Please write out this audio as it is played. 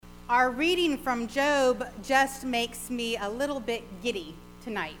Our reading from Job just makes me a little bit giddy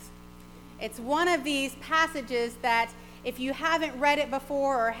tonight. It's one of these passages that if you haven't read it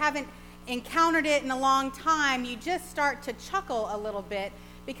before or haven't encountered it in a long time, you just start to chuckle a little bit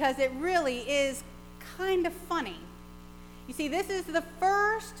because it really is kind of funny. You see, this is the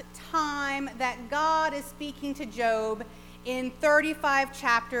first time that God is speaking to Job in 35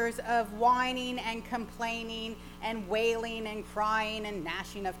 chapters of whining and complaining and wailing and crying and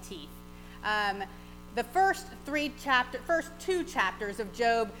gnashing of teeth. The first two chapters of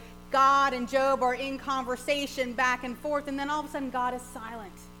Job, God and Job are in conversation back and forth, and then all of a sudden God is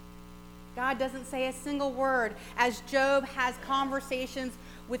silent. God doesn't say a single word as Job has conversations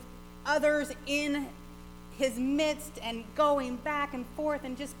with others in his midst and going back and forth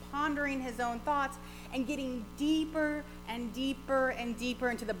and just pondering his own thoughts and getting deeper and deeper and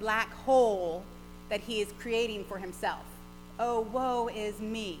deeper into the black hole that he is creating for himself. Oh, woe is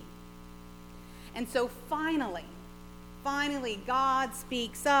me. And so finally, God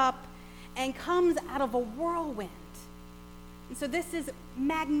speaks up and comes out of a whirlwind. And so this is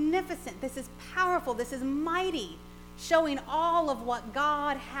magnificent, this is powerful, this is mighty, showing all of what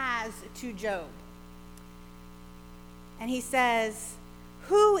God has to Job. And he says,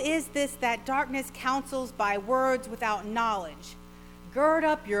 "Who is this that darkness counsels by words without knowledge? Gird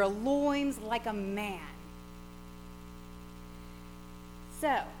up your loins like a man."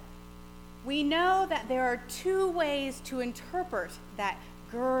 So, we know that there are two ways to interpret that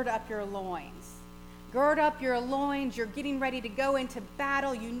gird up your loins. Gird up your loins, you're getting ready to go into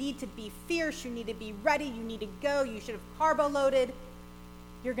battle, you need to be fierce, you need to be ready, you need to go, you should have carbo loaded,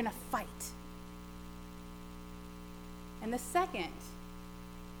 you're going to fight. And the second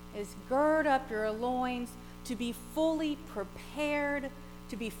is gird up your loins to be fully prepared,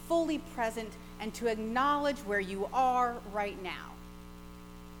 to be fully present, and to acknowledge where you are right now.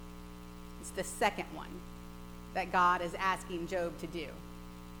 It's the second one that God is asking Job to do.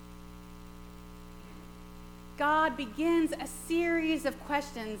 God begins a series of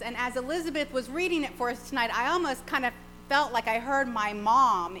questions, and as Elizabeth was reading it for us tonight, I almost kind of felt like I heard my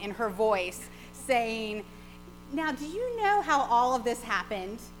mom in her voice saying, "Now, do you know how all of this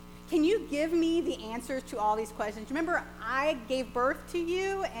happened? Can you give me the answers to all these questions? Remember, I gave birth to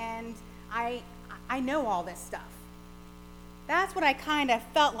you, and I know all this stuff." That's what I kind of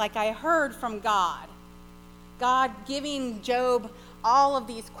felt like I heard from God. God giving Job all of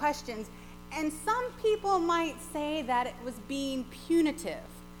these questions. And some people might say that it was being punitive.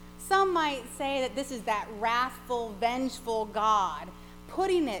 Some might say that this is that wrathful, vengeful God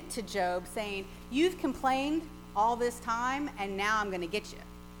putting it to Job, saying, "You've complained all this time, and now I'm going to get you."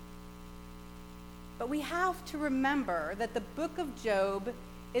 But we have to remember that the book of Job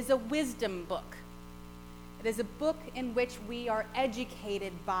is a wisdom book. It is a book in which we are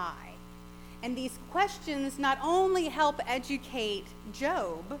educated by. And these questions not only help educate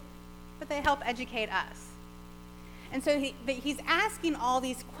Job, but they help educate us. And so he's asking all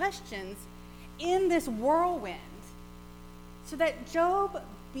these questions in this whirlwind so that Job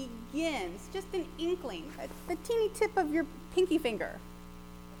begins, just an inkling, the teeny tip of your pinky finger,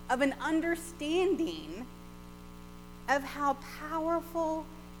 of an understanding of how powerful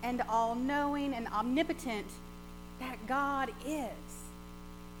and all-knowing and omnipotent that God is.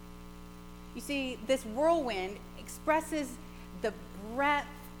 You see, this whirlwind expresses the breadth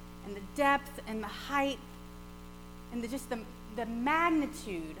and the depth and the height and the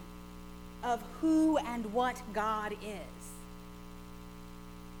magnitude of who and what God is.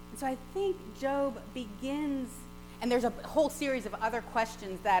 And so I think Job begins, and there's a whole series of other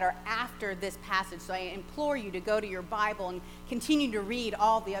questions that are after this passage, so I implore you to go to your Bible and continue to read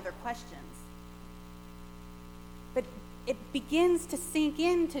all the other questions. But it begins to sink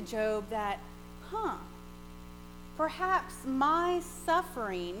into Job that, perhaps my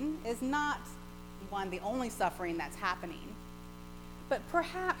suffering is not the only suffering that's happening, but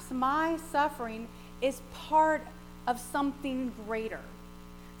perhaps my suffering is part of something greater,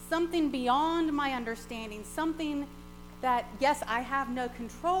 something beyond my understanding, something that, yes, I have no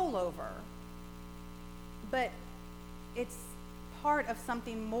control over, but it's part of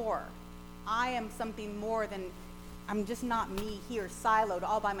something more. I am something more than, I'm just not me here siloed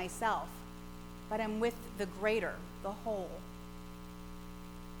all by myself, but I'm with the greater, the whole.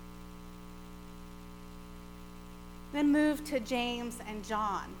 Then move to James and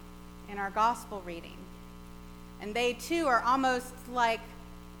John in our gospel reading. And they too are almost like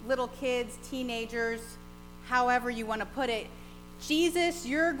little kids, teenagers, however you want to put it. "Jesus,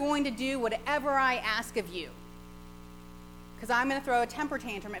 you're going to do whatever I ask of you, because I'm going to throw a temper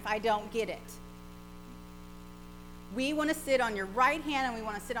tantrum if I don't get it." We want to sit on your right hand and we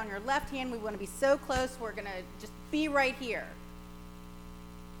want to sit on your left hand. We want to be so close, we're going to just be right here.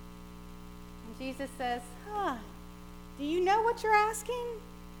 And Jesus says, do you know what you're asking?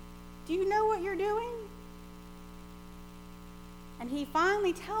 Do you know what you're doing? And he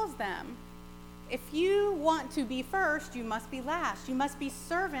finally tells them, if you want to be first, you must be last. You must be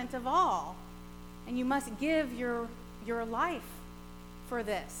servant of all. And you must give your life for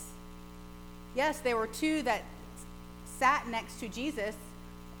this. Yes, there were two that sat next to Jesus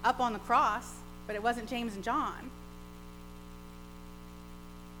up on the cross, but it wasn't James and John.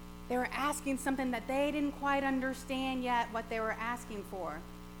 They were asking something that they didn't quite understand yet what they were asking for.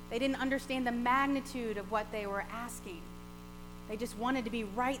 They didn't understand the magnitude of what they were asking. They just wanted to be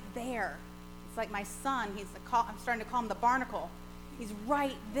right there. It's like my son, I'm starting to call him the barnacle. He's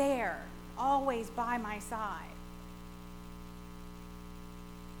right there, always by my side.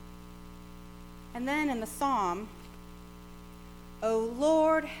 And then in the psalm, O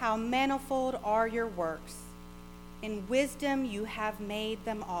Lord, how manifold are your works. In wisdom you have made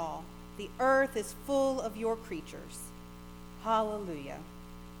them all. The earth is full of your creatures. Hallelujah.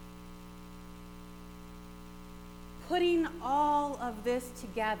 Putting all of this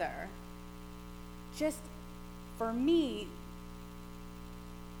together, just for me,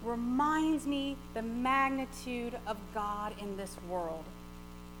 reminds me the magnitude of God in this world.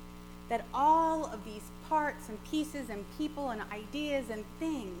 That all of these parts and pieces and people and ideas and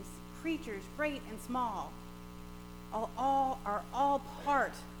things, creatures, great and small, are all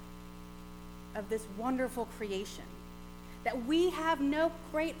part of this wonderful creation that we have no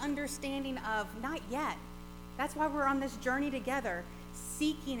great understanding of, not yet. That's why we're on this journey together,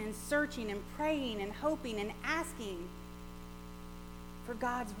 seeking and searching and praying and hoping and asking for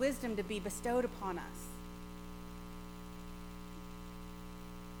God's wisdom to be bestowed upon us.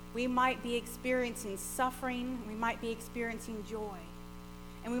 We might be experiencing suffering, we might be experiencing joy,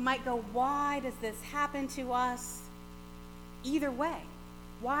 and we might go, why does this happen to us? Either way,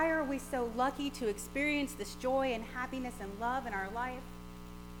 why are we so lucky to experience this joy and happiness and love in our life?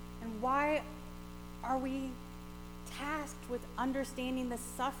 And why are we tasked with understanding the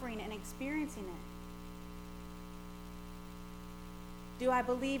suffering and experiencing it? Do I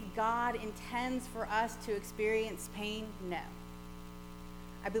believe God intends for us to experience pain? No.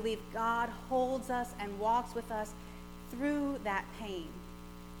 I believe God holds us and walks with us through that pain.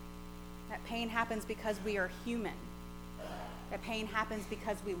 That pain happens because we are human. That pain happens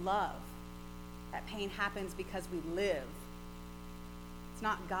because we love. That pain happens because we live. It's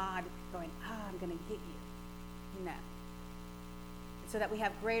not God going, I'm going to get you. No. So that we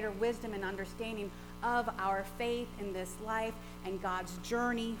have greater wisdom and understanding of our faith in this life and God's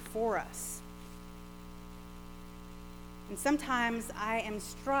journey for us. And sometimes I am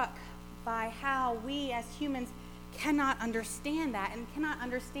struck by how we as humans cannot understand that and cannot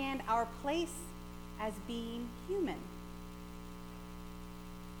understand our place as being human.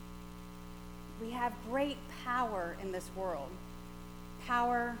 We have great power in this world.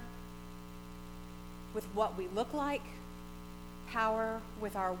 Power with what we look like, power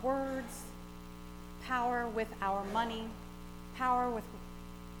with our words, power with our money, power with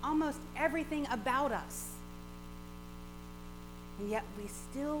almost everything about us. And yet we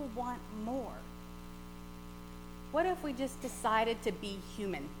still want more. What if we just decided to be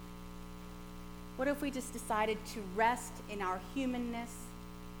human? What if we just decided to rest in our humanness,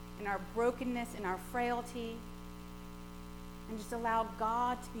 in our brokenness, in our frailty, and just allow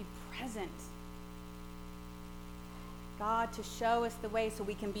God to be present? God to show us the way so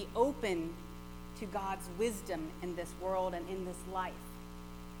we can be open to God's wisdom in this world and in this life.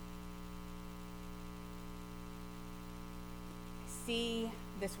 See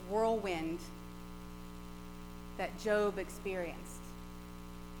this whirlwind that Job experienced.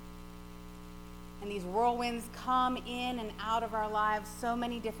 And these whirlwinds come in and out of our lives so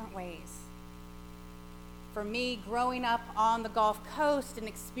many different ways. For me, growing up on the Gulf Coast and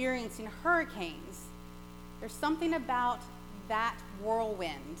experiencing hurricanes, there's something about that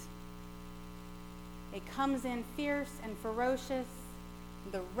whirlwind. It comes in fierce and ferocious,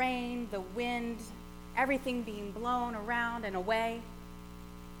 the rain, the wind, everything being blown around and away.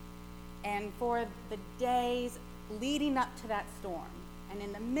 And for the days leading up to that storm, and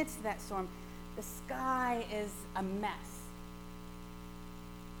in the midst of that storm, the sky is a mess.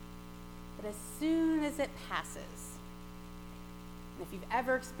 But as soon as it passes, and if you've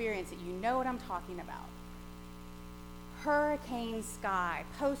ever experienced it, you know what I'm talking about. Hurricane sky,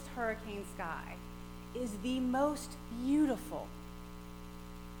 post-hurricane sky, is the most beautiful.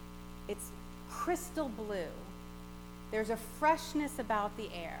 It's crystal blue. There's a freshness about the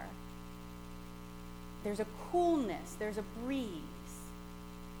air. there's a coolness, there's a breeze.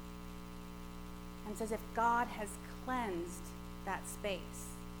 And it's as if God has cleansed that space,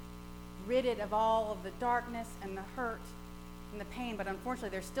 rid it of all of the darkness and the hurt and the pain, but unfortunately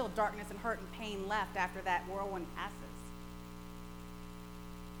there's still darkness and hurt and pain left after that whirlwind passes.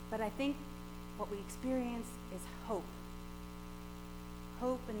 But I think what we experience is hope.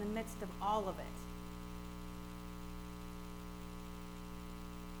 Hope in the midst of all of it.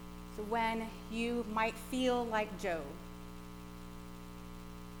 So when you might feel like Job,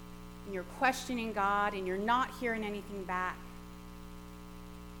 and you're questioning God and you're not hearing anything back,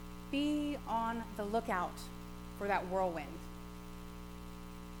 be on the lookout for that whirlwind.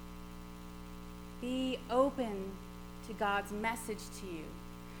 Be open to God's message to you.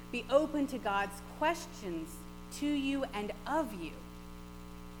 Be open to God's questions to you and of you.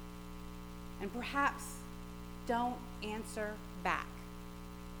 And perhaps don't answer back.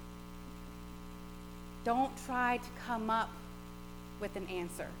 Don't try to come up with an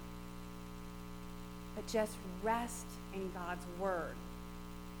answer, but just rest in God's word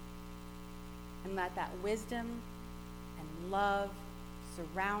and let that wisdom and love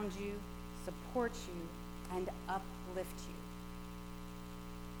surround you, support you, and uplift you.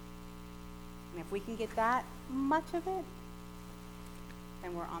 And if we can get that much of it,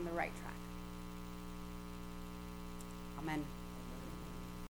 then we're on the right track. Amen.